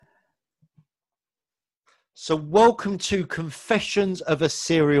So, welcome to Confessions of a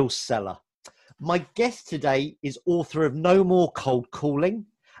Serial Seller. My guest today is author of No More Cold Calling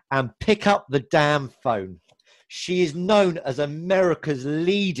and Pick Up the Damn Phone. She is known as America's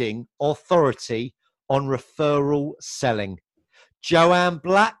leading authority on referral selling. Joanne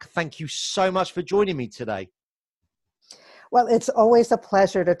Black, thank you so much for joining me today. Well, it's always a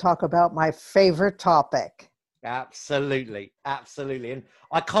pleasure to talk about my favorite topic. Absolutely. And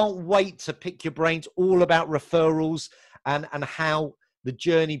I can't wait to pick your brains all about referrals and how the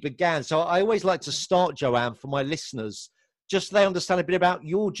journey began. So I always like to start, Joanne, for my listeners, just so they understand a bit about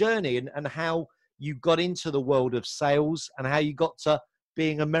your journey and how you got into the world of sales and how you got to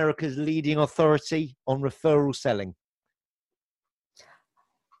being America's leading authority on referral selling.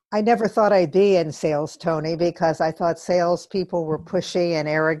 I never thought I'd be in sales, Tony, because I thought salespeople were pushy and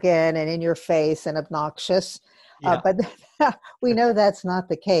arrogant and in your face and obnoxious. But we know that's not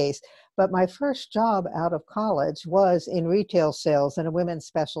the case. But my first job out of college was in retail sales in a women's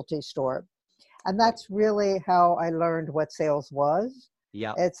specialty store. And that's really how I learned what sales was.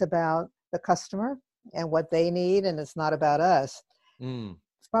 Yeah. It's about the customer and what they need, and it's not about us.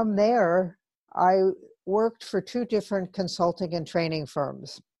 From there, I worked for two different consulting and training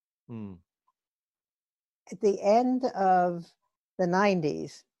firms. At the end of the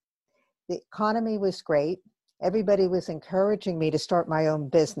 90s, the economy was great. Everybody was encouraging me to start my own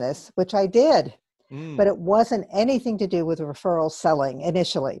business, which I did. But it wasn't anything to do with referral selling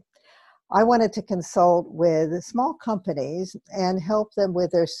initially. I wanted to consult with small companies and help them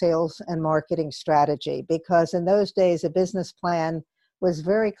with their sales and marketing strategy, because in those days, a business plan was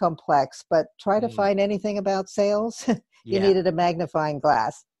very complex, but try to find anything about sales, you needed a magnifying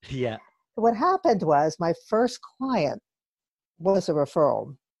glass. Yeah. What happened was my first client was a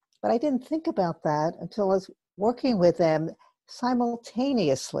referral, but I didn't think about that until I was working with them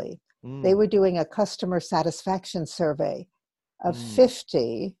simultaneously. They were doing a customer satisfaction survey of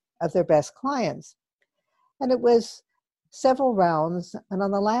 50 of their best clients. And it was several rounds. And on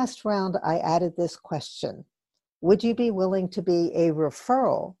the last round, I added this question: would you be willing to be a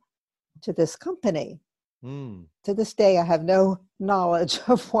referral to this company? To this day, I have no knowledge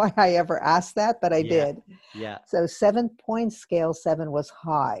of why I ever asked that, but I did. Yeah. So 7-point scale, 7 was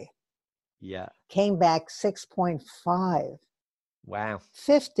high. Yeah. Came back 6.5. Wow.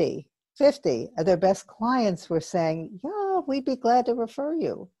 50 of their best clients were saying, yeah, we'd be glad to refer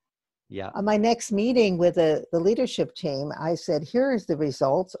you. Yeah. On my next meeting with the leadership team, I said, here's the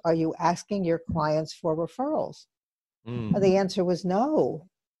results. Are you asking your clients for referrals? And the answer was no.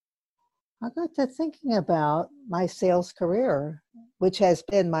 I got to thinking about my sales career, which has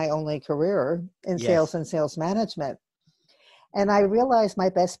been my only career in sales and sales management. And I realized my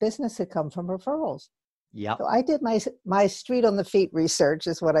best business had come from referrals. Yeah. So I did my street on the feet research,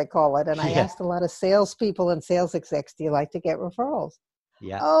 is what I call it. And I asked a lot of salespeople and sales execs, do you like to get referrals?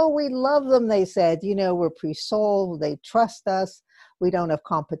 Yeah. Oh, we love them, they said. You know, we're pre-sold. They trust us. We don't have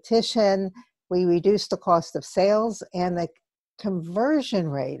competition. We reduce the cost of sales. And the conversion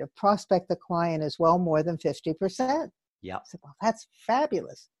rate of prospect to client is well more than 50%. Yeah. I said, well, that's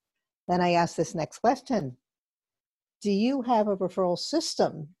fabulous. Then I asked this next question. Do you have a referral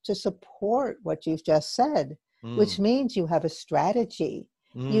system to support what you've just said? Which means you have a strategy.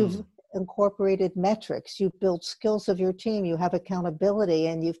 You've incorporated metrics. You've built skills of your team. You have accountability,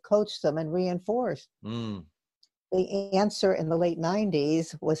 and you've coached them and reinforced. The answer in the late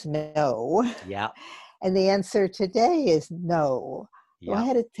 90s was no. Yeah. And the answer today is no. So I Yeah.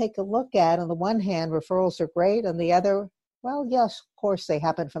 had to take a look at, on the one hand, referrals are great. On the other, well, yes, of course, they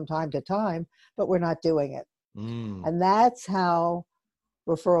happen from time to time, but we're not doing it. And that's how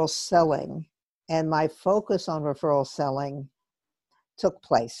referral selling and my focus on referral selling took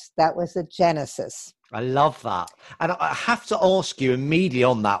place. That was the genesis. I love that. And I have to ask you immediately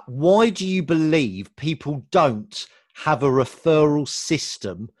on that, why do you believe people don't have a referral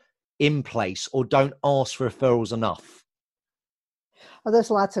system in place or don't ask for referrals enough? Well,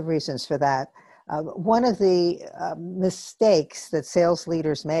 there's lots of reasons for that. One of the mistakes that sales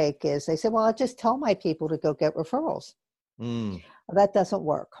leaders make is they say, well, I'll just tell my people to go get referrals. That doesn't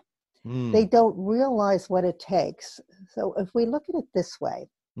work. They don't realize what it takes. So if we look at it this way,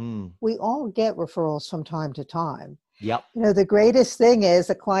 we all get referrals from time to time. Yep. You know, the greatest thing is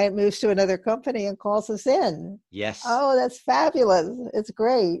a client moves to another company and calls us in. Yes. Oh, that's fabulous. It's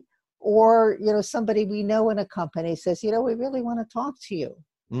great. Or, you know, somebody we know in a company says, you know, we really want to talk to you.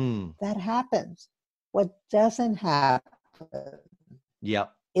 That happens. What doesn't happen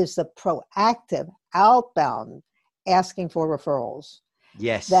is the proactive, outbound asking for referrals.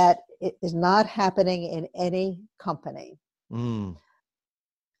 Yes. That is not happening in any company.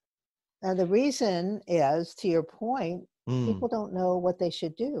 And the reason is, to your point, Mm. people don't know what they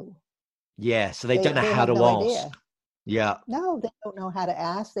should do. Yeah. So they don't know They how have to no ask. idea. Yeah. No, they don't know how to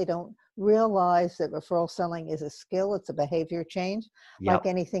ask. They don't realize that referral selling is a skill. It's a behavior change. Like Yep.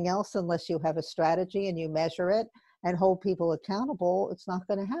 anything else, unless you have a strategy and you measure it and hold people accountable, it's not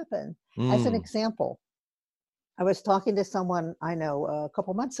going to happen. As an Mm. example, I was talking to someone I know a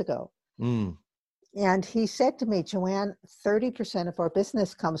couple months ago, Mm. and he said to me, Joanne, 30% of our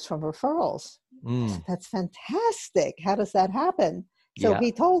business comes from referrals. I said, Mm. that's fantastic. How does that happen? So Yeah.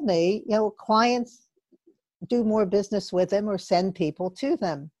 he told me, clients do more business with them or send people to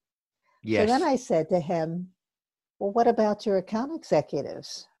them. So then Yes. I said to him, well, what about your account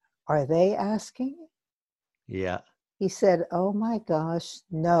executives? Are they asking? Yeah. He said, oh my gosh,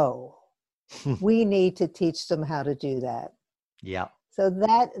 no. We need to teach them how to do that. Yeah. So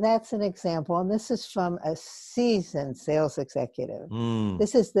that's an example. And this is from a seasoned sales executive. Mm.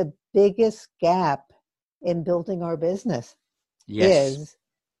 This is the biggest gap in building our business Yes. is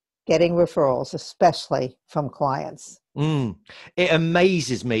getting referrals, especially from clients. Mm. It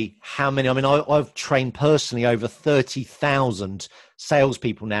amazes me how many. I mean, I've trained personally over 30,000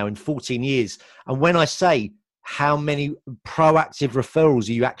 salespeople now in 14 years. And when I say how many proactive referrals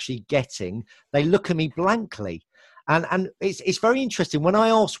are you actually getting, they look at me blankly. And it's very interesting. When I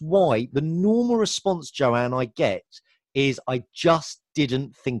ask why, the normal response, Joanne, I get is I just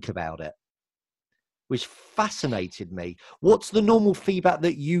didn't think about it, which fascinated me. What's the normal feedback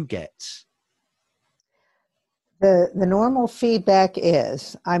that you get? The normal feedback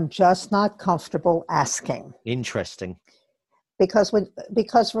is I'm just not comfortable asking Interesting. because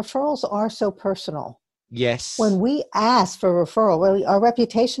referrals are so personal. Yes. When we ask for referral, well, our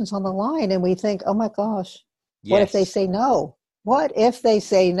reputation's on the line and we think, oh my gosh, what if they Yes. say no? What if they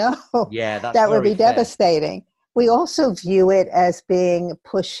say no? Yeah, that's That would very be fair. devastating. We also view it as being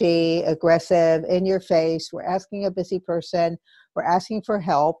pushy, aggressive, in your face. We're asking a busy person. We're asking for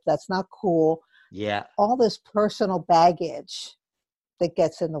help. That's not cool. Yeah. All this personal baggage that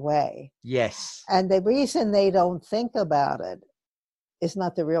gets in the way. Yes. And the reason they don't think about it is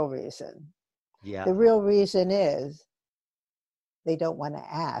not the real reason. Yeah. The real reason is they don't want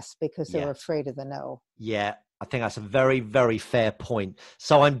to ask because they're Yeah. afraid of the no. Yeah. I think that's a very, very fair point.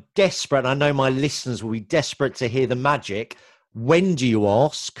 So I'm desperate. I know my listeners will be desperate to hear the magic. When do you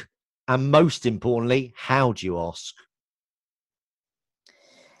ask? And most importantly, how do you ask?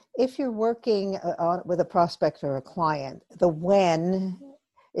 If you're working with a prospect or a client, the when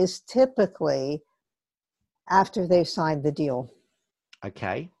is typically after they've signed the deal.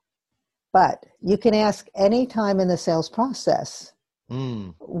 Okay. But you can ask any time in the sales process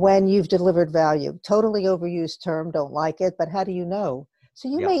Mm. when you've delivered value. Totally overused term, don't like it, but how do you know? So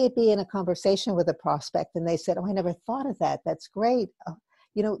you Yep. may be in a conversation with a prospect and they said, oh, I never thought of that. That's great.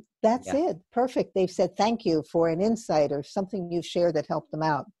 That's Yeah. it. Perfect. They've said thank you for an insight or something you've shared that helped them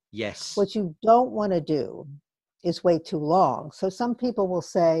out. Yes. What you don't want to do is wait too long. So some people will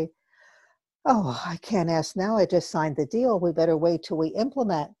say, oh, I can't ask now. I just signed the deal. We better wait till we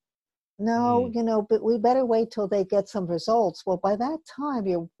implement. No, Mm. but we better wait till they get some results. Well, by that time,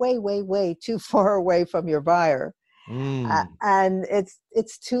 you're way, way, way too far away from your buyer, Mm. and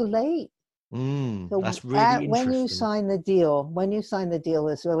it's too late. Mm. So That's really when you interesting. sign the deal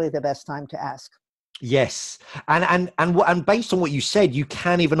is really the best time to ask. Yes, and based on what you said, you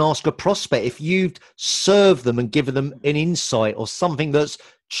can even ask a prospect if you've served them and given them an insight or something that's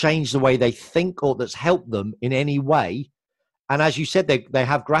changed the way they think or that's helped them in any way. And as you said, they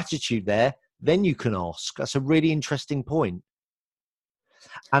have gratitude there. Then you can ask. That's a really interesting point.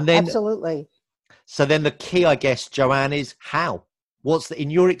 And then, Absolutely. so then the key, I guess, Joanne, is how. In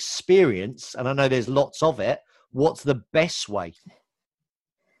your experience, and I know there's lots of it. What's the best way?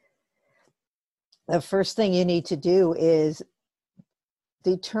 The first thing you need to do is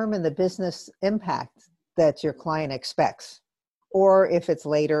determine the business impact that your client expects, or if it's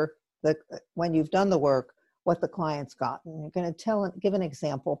later, when you've done the work, what the client's gotten. You're going to give an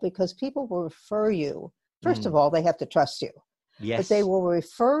example because people will refer you. First of Mm. all, they have to trust you, but they Yes. will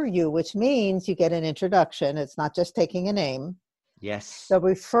refer you, which means you get an introduction. It's not just taking a name. Yes. They'll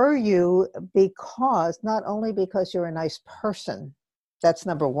refer you not only because you're a nice person, that's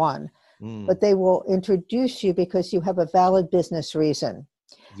number one, Mm. but they will introduce you because you have a valid business reason.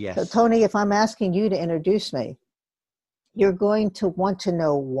 So, Yes. Tony, if I'm asking you to introduce me, you're going to want to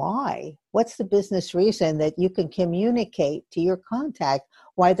know why. What's the business reason that you can communicate to your contact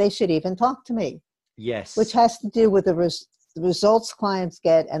why they should even talk to me? Which Yes. has to do with the results clients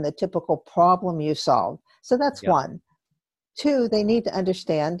get and the typical problem you solve. So that's Yeah. one. Two, they need to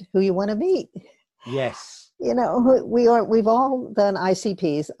understand who you want to meet. Yes. we've all done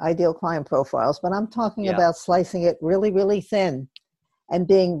ICPs, ideal client profiles, but I'm talking Yeah. about slicing it really, really thin and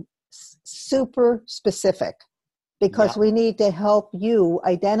being super specific, because Yeah. we need to help you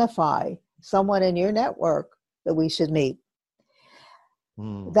identify someone in your network that we should meet.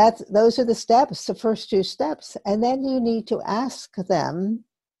 Mm. Those are the steps, the first two steps. And then you need to ask them,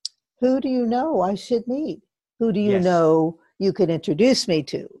 who do you know I should meet? Who do you Yes. know you could introduce me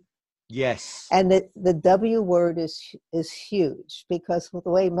to? Yes. And the W word is huge, because the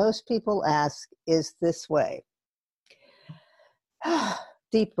way most people ask is this way.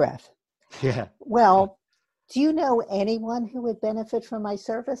 Deep breath. Yeah. Well, do you know anyone who would benefit from my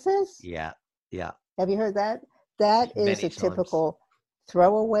services? Yeah. Yeah. Have you heard that? That is Many a times. typical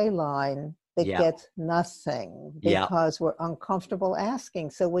throwaway line that Yeah. gets nothing, Yeah. because we're uncomfortable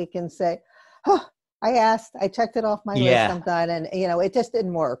asking. So we can say, oh, I asked, I checked it off my list, I'm done. And, it just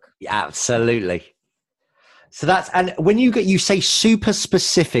didn't work. Yeah, absolutely. So and when you say super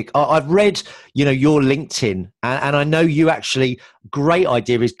specific, I've read, your LinkedIn, and I know you actually, great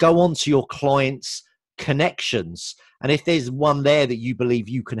idea is go on to your clients' connections. And if there's one there that you believe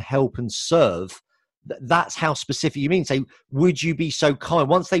you can help and serve, that's how specific you mean. Say, would you be so kind?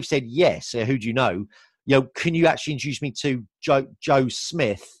 Once they've said yes, who do you know? Can you actually introduce me to Joe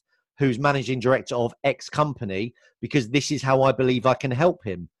Smith, who's managing director of X company, because this is how I believe I can help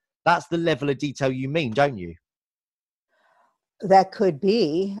him. That's the level of detail you mean, don't you? That could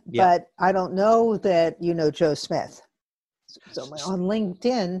be, Yeah. but I don't know that you know Joe Smith. So on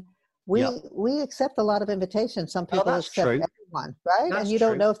LinkedIn, we accept a lot of invitations. Some people accept everyone, right? That's and you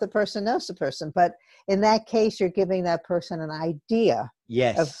don't know if the person knows the person. But in that case, you're giving that person an idea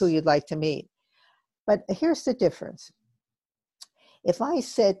of who you'd like to meet. But here's the difference. If I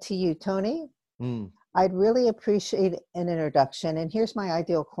said to you, Tony, I'd really appreciate an introduction, and here's my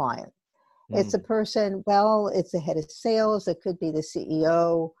ideal client. It's a person, it's the head of sales, it could be the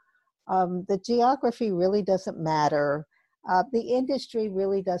CEO. The geography really doesn't matter. The industry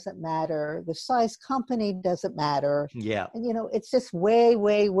really doesn't matter. The size company doesn't matter. Yeah. And, it's just way,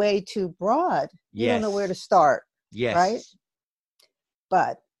 way, way too broad. You don't know where to start. Yes. Right?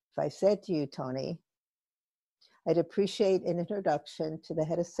 But if I said to you, Tony, I'd appreciate an introduction to the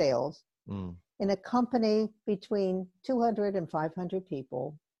head of sales in a company between 200 and 500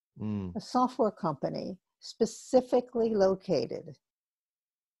 people, a software company specifically located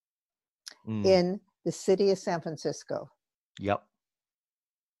in the city of San Francisco. Yep.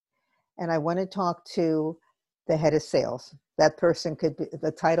 And I want to talk to the head of sales. That person could be,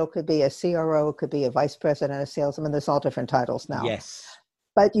 the title could be a CRO, could be a vice president of sales. I mean, there's all different titles now. Yes.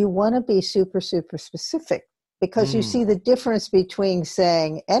 But you want to be super, super specific, because you see the difference between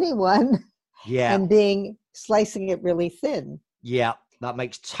saying anyone and slicing it really thin. Yeah. That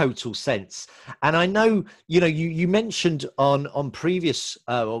makes total sense. And I know, you mentioned on previous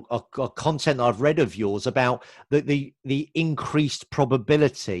content I've read of yours about the increased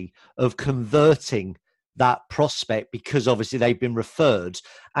probability of converting that prospect, because obviously they've been referred.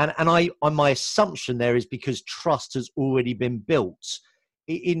 And my assumption there is because trust has already been built.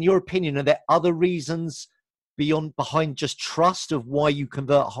 In your opinion, are there other reasons behind just trust of why you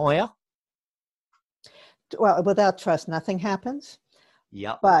convert higher? Well, without trust, nothing happens.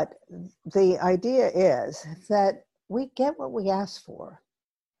 Yeah. But the idea is that we get what we ask for.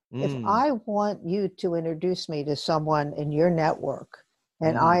 If I want you to introduce me to someone in your network,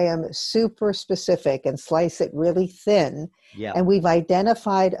 and I am super specific and slice it really thin, and we've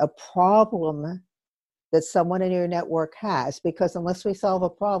identified a problem that someone in your network has, because unless we solve a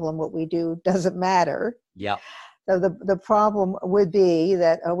problem, what we do doesn't matter. Yeah. So the problem would be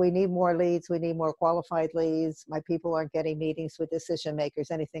that, we need more leads, we need more qualified leads, my people aren't getting meetings with decision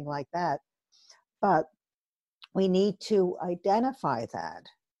makers, anything like that. But we need to identify that.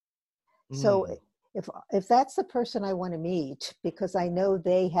 So if that's the person I want to meet, because I know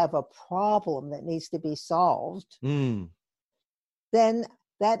they have a problem that needs to be solved, then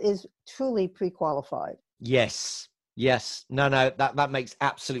that is truly pre-qualified. Yes. Yes. No, that makes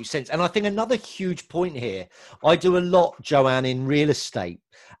absolute sense. And I think another huge point here, I do a lot, Joanne, in real estate,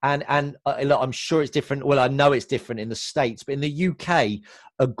 and I'm sure it's different. Well, I know it's different in the States, but in the UK,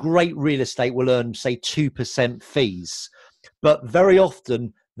 a great real estate will earn, say, 2% fees, but very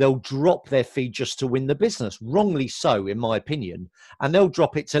often they'll drop their fee just to win the business, wrongly so, in my opinion. And they'll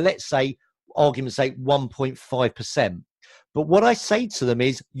drop it to, let's say, argument's sake, 1.5%. But what I say to them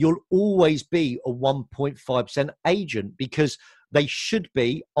is, you'll always be a 1.5% agent, because they should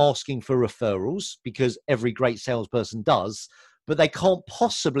be asking for referrals, because every great salesperson does, but they can't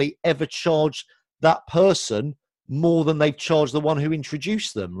possibly ever charge that person more than they've charged the one who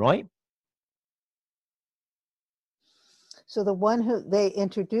introduced them, right? So the one who they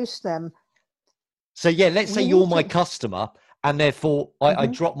introduced them. So yeah, let's say We you're need my to. customer, and therefore I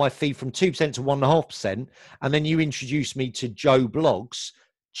Mhm. drop my fee from 2% to 1.5%, and then you introduce me to Joe Blogs.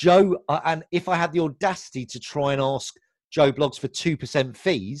 Joe, and if I had the audacity to try and ask Joe Blogs for 2%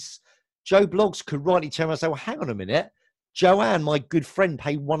 fees, Joe Blogs could rightly turn around and say, "Well, hang on a minute, Joanne, my good friend,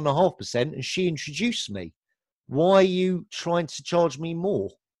 paid 1.5%, and she introduced me. Why are you trying to charge me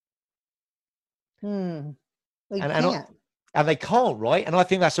more?" Well, you And and I- can't. and they can't, right? And I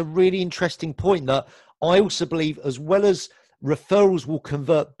think that's a really interesting point that I also believe, as well as referrals will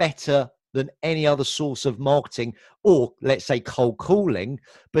convert better than any other source of marketing, or let's say cold calling,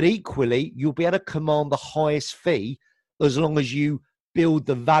 but equally you'll be able to command the highest fee as long as you build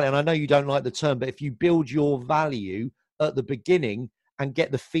the value. And I know you don't like the term, but if you build your value at the beginning and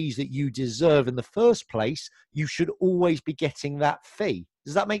get the fees that you deserve in the first place, you should always be getting that fee.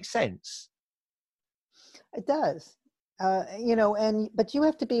 Does that make sense? It does. But you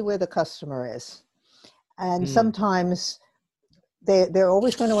have to be where the customer is. And Mm. sometimes they're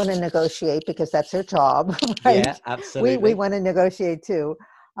always going to want to negotiate because that's their job, Yeah, right? We absolutely. want to negotiate too.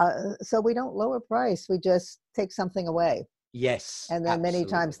 So we don't lower price. We just take something away. Yes, And then many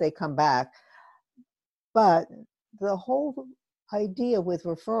times absolutely. they come back. But the whole idea with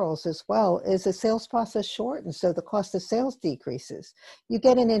referrals as well is the sales process shortens, so the cost of sales decreases. You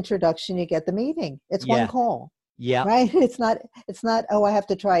get an introduction, you get the meeting. It's one Yeah, call, yeah, right? It's not, oh, I have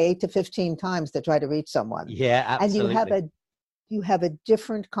to try 8 to 15 times to try to reach someone. yeah, And absolutely. you have a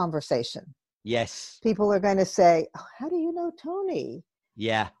different conversation. Yes, People are going to say, oh, how do you know Tony?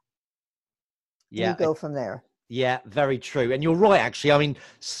 yeah, And you yeah, go from there. yeah, very true. And you're right, actually. I mean,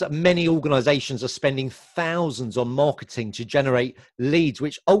 so many organizations are spending thousands on marketing to generate leads,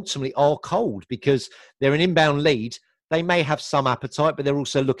 which ultimately are cold because they're an inbound lead. They may have some appetite, but they're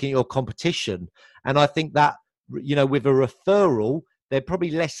also looking at your competition. And I think that, with a referral, they're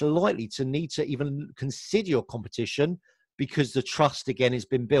probably less likely to need to even consider your competition because the trust again has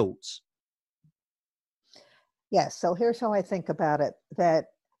been built. Yes, so here's how I think about it, that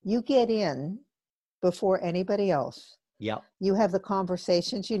you get in before anybody else. Yeah. You have the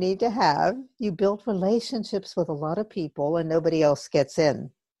conversations you need to have. You build relationships with a lot of people and nobody else gets in.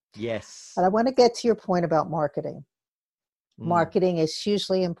 Yes. But I want to get to your point about marketing. Mm, Marketing is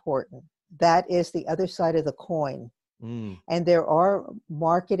hugely important. That is the other side of the coin. mm, And there are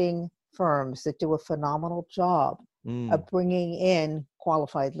marketing firms that do a phenomenal job mm. of bringing in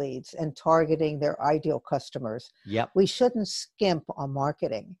qualified leads and targeting their ideal customers. Yep. We shouldn't skimp on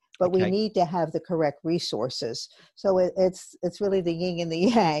marketing, but we Okay. need to have the correct resources. So it's really the yin and the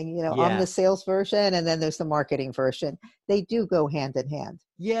yang. I'm Yeah. the sales version, and then there's the marketing version. They do go hand in hand.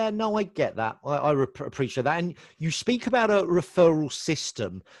 Yeah, no, I get that. I appreciate that. And you speak about a referral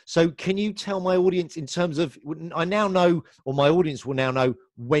system. So can you tell my audience in terms of, I now know, or my audience will now know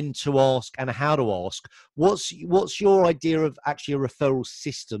when to ask and how to ask. What's your idea of actually a referral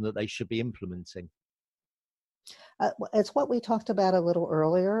system that they should be implementing? It's what we talked about a little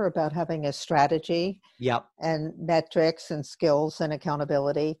earlier about having a strategy Yep. and metrics and skills and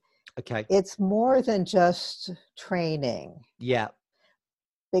accountability. Okay. It's more than just training, Yeah.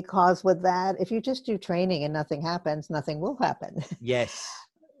 because with that, if you just do training and nothing happens, nothing will happen. Yes.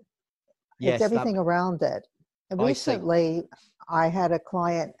 It's Yes. That everything around it. And I see. recently, I had a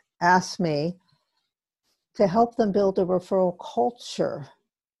client ask me to help them build a referral culture,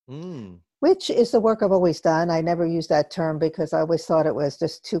 Mm. which is the work I've always done. I never used that term because I always thought it was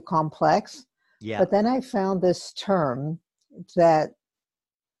just too complex. Yeah. But then I found this term that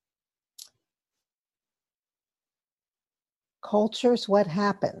culture's what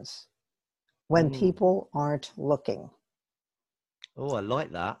happens when Mm. people aren't looking. Oh, I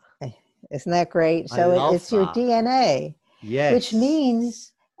like that. Isn't that great? I So love it's your that. DNA, which Yes.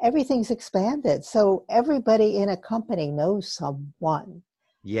 means everything's expanded. So everybody in a company knows someone.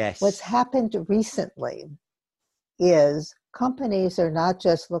 What's Yes. happened recently is companies are not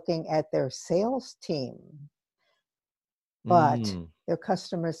just looking at their sales team, but Mm. their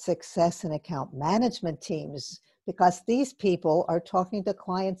customer success and account management teams, because these people are talking to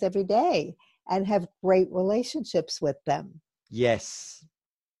clients every day and have great relationships with them. Yes.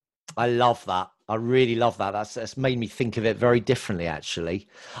 I love that. I really love that. That's made me think of it very differently, actually.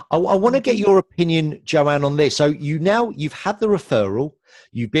 I want to get Mhm. your opinion, Joanne, on this. So you've had the referral,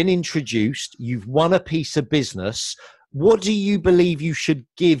 you've been introduced, you've won a piece of business. What do you believe you should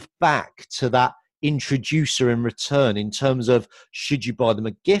give back to that introducer in return in terms of should you buy them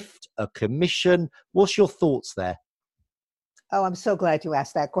a gift, a commission? What's your thoughts there? Oh, I'm so glad you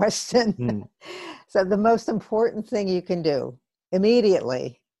asked that question. Hmm. So the most important thing you can do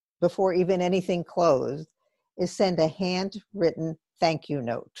immediately before even anything closed is send a handwritten thank you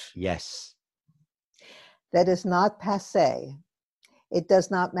note. Yes. That is not passé. It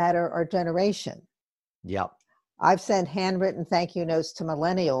does not matter our generation. Yep. I've sent handwritten thank you notes to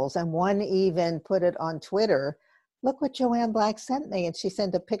millennials, and one even put it on Twitter. Look what Joanne Black sent me, and she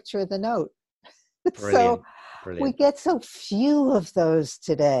sent a picture of the note. Brilliant. So Brilliant. we get so few of those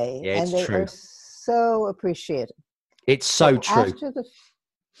today, Yeah, and it's they true. are so appreciated. It's so true.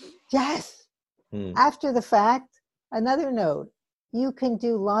 Yes. After the fact, another note, you can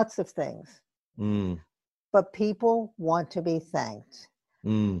do lots of things, but people want to be thanked.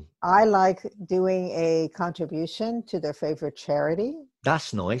 I like doing a contribution to their favorite charity.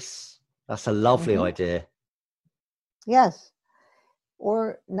 That's nice. That's a lovely idea. Yes.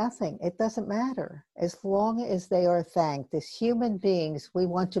 Or nothing. It doesn't matter. As long as they are thanked. As human beings, we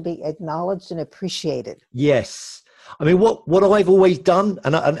want to be acknowledged and appreciated. Yes. I mean, what I've always done,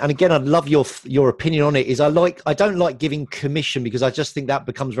 and again, I'd love your opinion on it, is I don't like giving commission because I just think that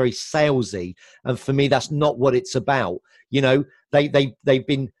becomes very salesy. And for me, that's not what it's about. You know, they've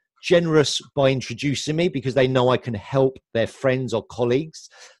been generous by introducing me because they know I can help their friends or colleagues.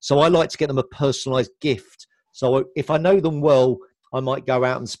 So I like to get them a personalized gift. So if I know them well, I might go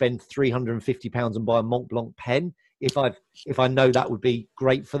out and spend £350 and buy a Mont Blanc pen if I know that would be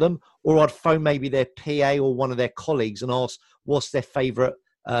great for them. Or I'd phone maybe their PA or one of their colleagues and ask what's their favorite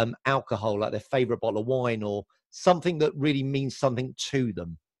alcohol, like their favorite bottle of wine or something that really means something to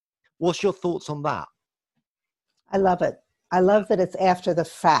them. What's your thoughts on that? I love it. I love that it's after the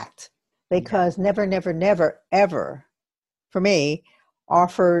fact, because never, ever, for me,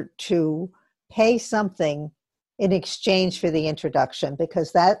 offer to pay something in exchange for the introduction,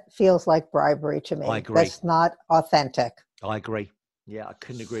 because that feels like bribery to me. I agree. That's not authentic. I agree. Yeah, I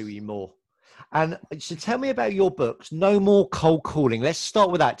couldn't agree with you more. And so tell me about your books, No More Cold Calling. Let's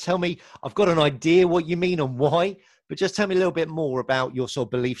start with that. Tell me, I've got an idea what you mean and why, but just tell me a little bit more about your sort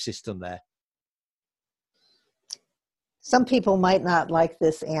of belief system there. Some people might not like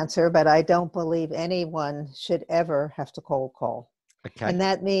this answer, but I don't believe anyone should ever have to cold call. Okay. And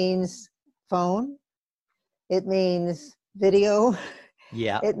that means phone. It means video.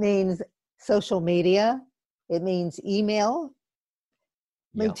 Yeah. It means social media. It means email.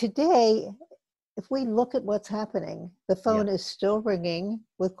 I mean, today, if we look at what's happening, the phone is still ringing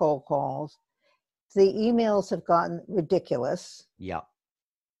with cold calls. The emails have gotten ridiculous. Yeah.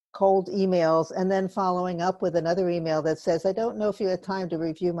 Cold emails, and then following up with another email that says, I don't know if you had time to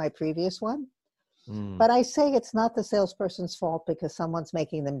review my previous one. But I say it's not the salesperson's fault because someone's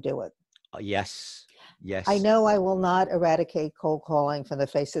making them do it. Yes. Yes. I know I will not eradicate cold calling from the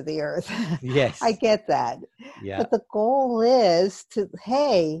face of the earth. Yes. I get that. Yeah. But the goal is to,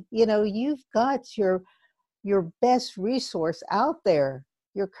 hey, you know, you've got your best resource out there,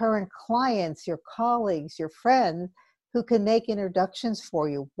 your current clients, your colleagues, your friends who can make introductions for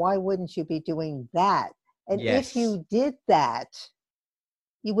you. Why wouldn't you be doing that? And if you did that,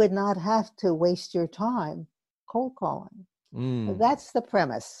 you would not have to waste your time cold calling. That's the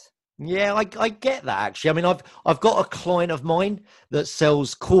premise. Yeah, I get that actually. I mean, I've got a client of mine that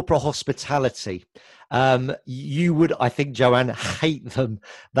sells corporate hospitality. You would, I think, Joanne, hate them.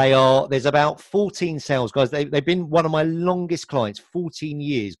 There's about 14 sales guys. They've been one of my longest clients, 14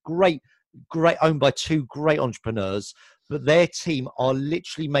 years. Great, owned by two great entrepreneurs. But their team are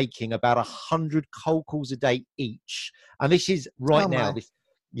literally making about 100 cold calls a day each. And this is right now.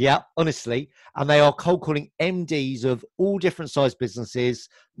 Yeah, honestly. And they are cold calling MDs of all different size businesses,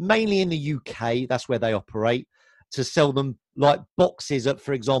 mainly in the UK. That's where they operate, to sell them like boxes at,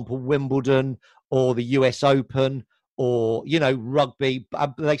 for example, Wimbledon or the US Open or, you know, rugby.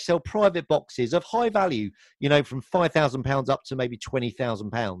 They sell private boxes of high value, you know, from £5,000 up to maybe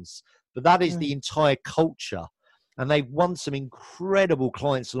 £20,000. But that is the entire culture. And they've won some incredible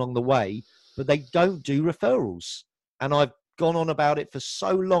clients along the way, but they don't do referrals. And I've gone on about it for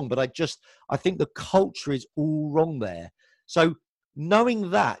so long, but I think the culture is all wrong there. So knowing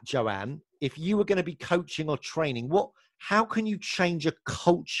that, Joanne, if you were going to be coaching or training, how can you change a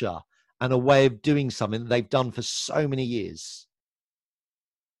culture and a way of doing something that they've done for so many years?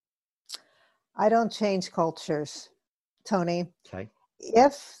 I don't change cultures, Tony. Okay.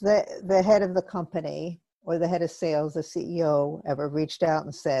 If the head of the company or the head of sales, the CEO, ever reached out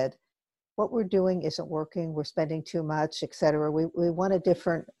and said, what we're doing isn't working, we're spending too much, et cetera. We want a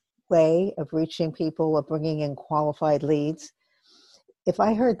different way of reaching people, of bringing in qualified leads. If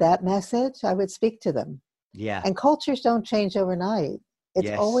I heard that message, I would speak to them. Yeah. And cultures don't change overnight.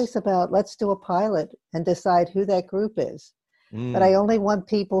 It's always about, let's do a pilot and decide who that group is. But I only want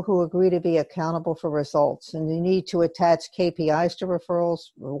people who agree to be accountable for results. And you need to attach KPIs to referrals,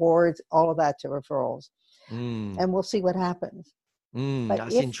 rewards, all of that to referrals. Mm. and we'll see what happens. But That's if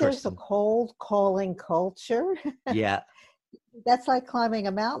there's a interesting. cold calling culture, Yeah. that's like climbing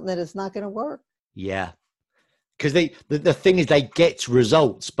a mountain that is not going to work. Yeah. Because the thing is they get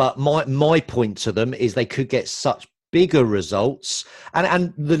results, but my point to them is they could get such bigger results,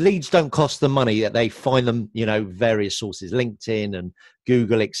 and the leads don't cost them money. That they find them, various sources, LinkedIn and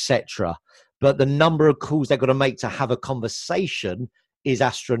Google, etc. But the number of calls they've got to make to have a conversation is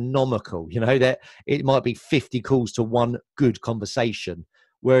astronomical. That it might be 50 calls to one good conversation,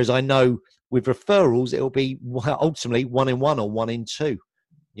 whereas I know with referrals it'll be ultimately 1 in 1 or 1 in 2.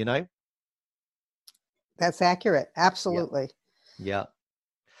 That's accurate. Yeah. Absolutely. Yeah.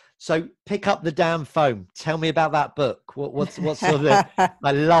 So pick up the damn phone. Tell me about that book. What's sort of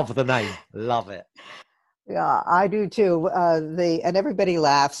I love the name. Love it. Yeah, I do too. And everybody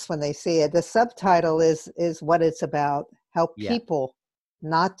laughs when they see it. The subtitle is what it's about: how Yeah. people,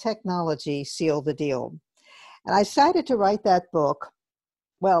 not technology, seal the deal. And I decided to write that book.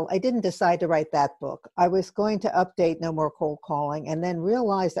 Well, I didn't decide to write that book. I was going to update No More Cold Calling, and then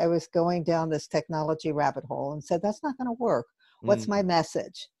realized I was going down this technology rabbit hole and said, that's not going to work. What's my Mm,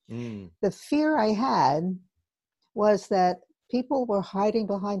 message? mm, The fear I had was that people were hiding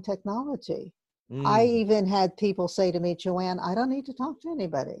behind technology. I mm, even had people say to me, Joanne, I don't need to talk to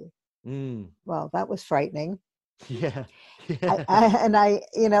anybody. mm. Well, that was frightening. Yeah. I, Yeah. I and I,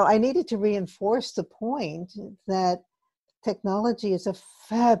 I needed to reinforce the point that technology is a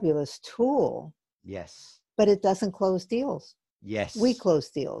fabulous tool, Yes. but it doesn't close deals. We Yes. close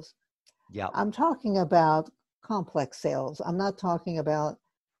deals. Yep. I'm talking about complex sales. I'm not talking about,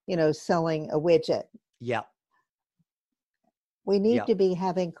 selling a widget. Yep. We need Yep. to be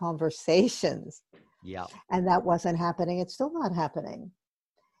having conversations, Yep. and that wasn't happening. It's still not happening.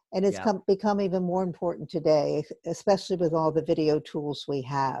 And it's Yep. become even more important today, especially with all the video tools we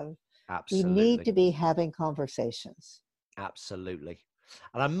have. We need Absolutely. to be having conversations. Absolutely.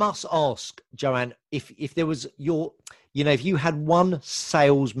 And I must ask, Joanne, if there was if you had one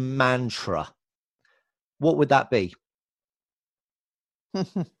sales mantra, what would that be?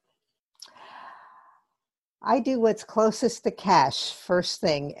 I do what's closest to cash first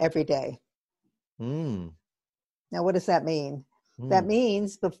thing every day. Mm, Now, what does that mean? That mm.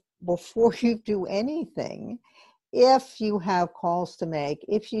 means before you do anything, if you have calls to make,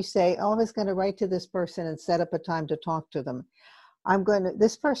 if you say, oh, I was going to write to this person and set up a time to talk to them,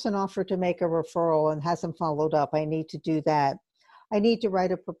 this person offered to make a referral and hasn't followed up. I need to do that. I need to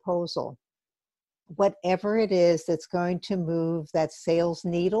write a proposal. Whatever it is that's going to move that sales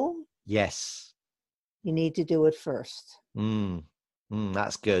needle, Yes. you need to do it first. Mm,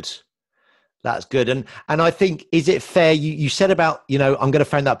 that's good. That's good. And I think, is it fair? You said about, I'm going to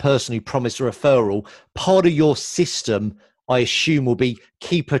phone that person who promised a referral. Part of your system, I assume, will be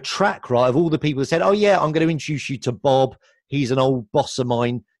keep a track, right, of all the people that said, oh, yeah, I'm going to introduce you to Bob. He's an old boss of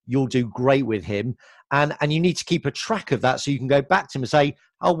mine. You'll do great with him. And you need to keep a track of that so you can go back to him and say,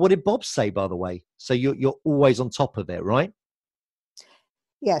 oh, what did Bob say, by the way? So you're always on top of it, right?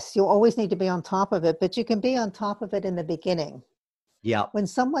 Yes, you always need to be on top of it, but you can be on top of it in the beginning. Yeah. When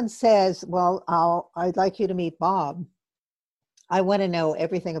someone says, well, I'd like you to meet Bob, I want to know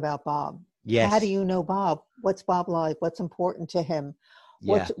everything about Bob. How do Yes. you know Bob? What's Bob like? What's important to him?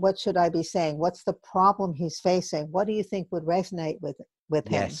 Yeah. What should I be saying? What's the problem he's facing? What do you think would resonate with him? You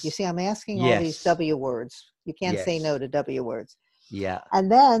Yes. see, I'm asking all these Yes. W words. You can't say no Yes. to W words. Yeah.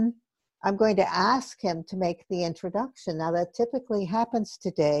 And then I'm going to ask him to make the introduction. Now, that typically happens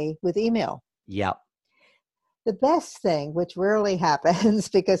today with email. Yeah. The best thing, which rarely happens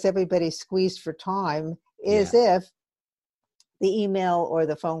because everybody's squeezed for time, is Yeah. if the email or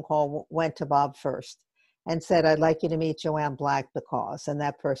the phone call went to Bob first and said, I'd like you to meet Joanne Black because, and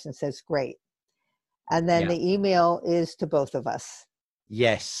that person says, great. And then Yeah. the email is to both of us.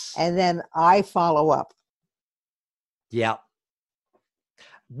 Yes. And then I follow up. Yeah.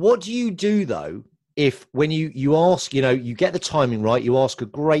 What do you do though, if when you ask, you get the timing right, you ask a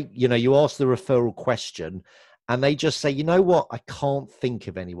great, you ask the referral question and they just say, you know what, I can't think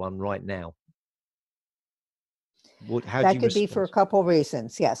of anyone right now. How do That you could be for a respond? couple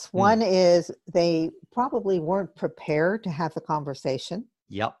reasons. Yes. Mm. One is they probably weren't prepared to have the conversation.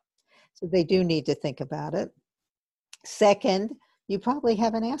 Yep. So they do need to think about it. Second, you probably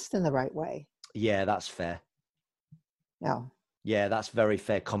haven't asked in the right way. Yeah, that's fair. No. Yeah, that's very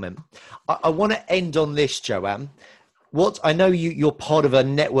fair comment. I want to end on this, Joanne. What I know you're part of a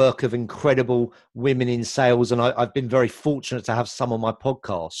network of incredible women in sales, and I've been very fortunate to have some on my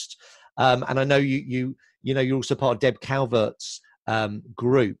podcast. And I know you're also part of Deb Calvert's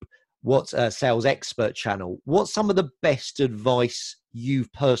group. What's a sales expert channel? What's some of the best advice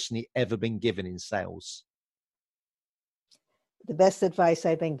you've personally ever been given in sales? the best advice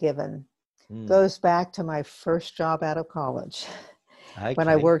I've been given Mm. goes back to my first job out of college when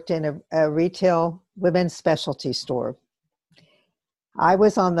I Okay. worked in a retail women's specialty store. I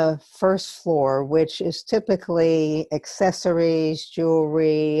was on the first floor, which is typically accessories,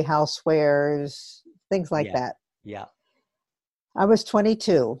 jewelry, housewares, things like Yeah. that. Yeah. I was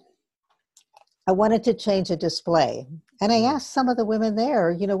 22. I wanted to change a display. And I asked some of the women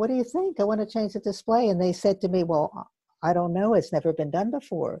there, what do you think? I want to change the display. And they said to me, well, I don't know. It's never been done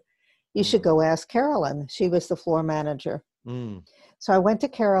before. You should go ask Carolyn. She was the floor manager. Mm. So I went to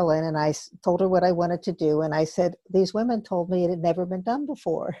Carolyn and I told her what I wanted to do. And I said, these women told me it had never been done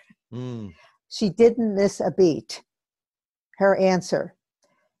before. Mm. She didn't miss a beat. Her answer,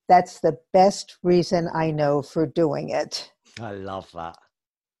 that's the best reason I know for doing it. I love that.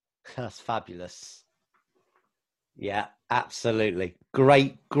 That's fabulous. Yeah, absolutely.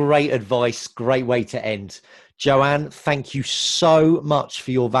 Great advice. Great way to end. Joanne, thank you so much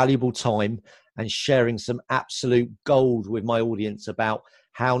for your valuable time and sharing some absolute gold with my audience about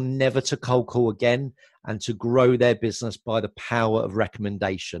how never to cold call again and to grow their business by the power of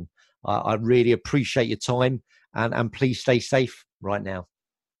recommendation. I really appreciate your time, and please stay safe right now.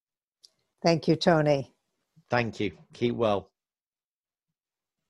 Thank you, Tony. Thank you. Keep well.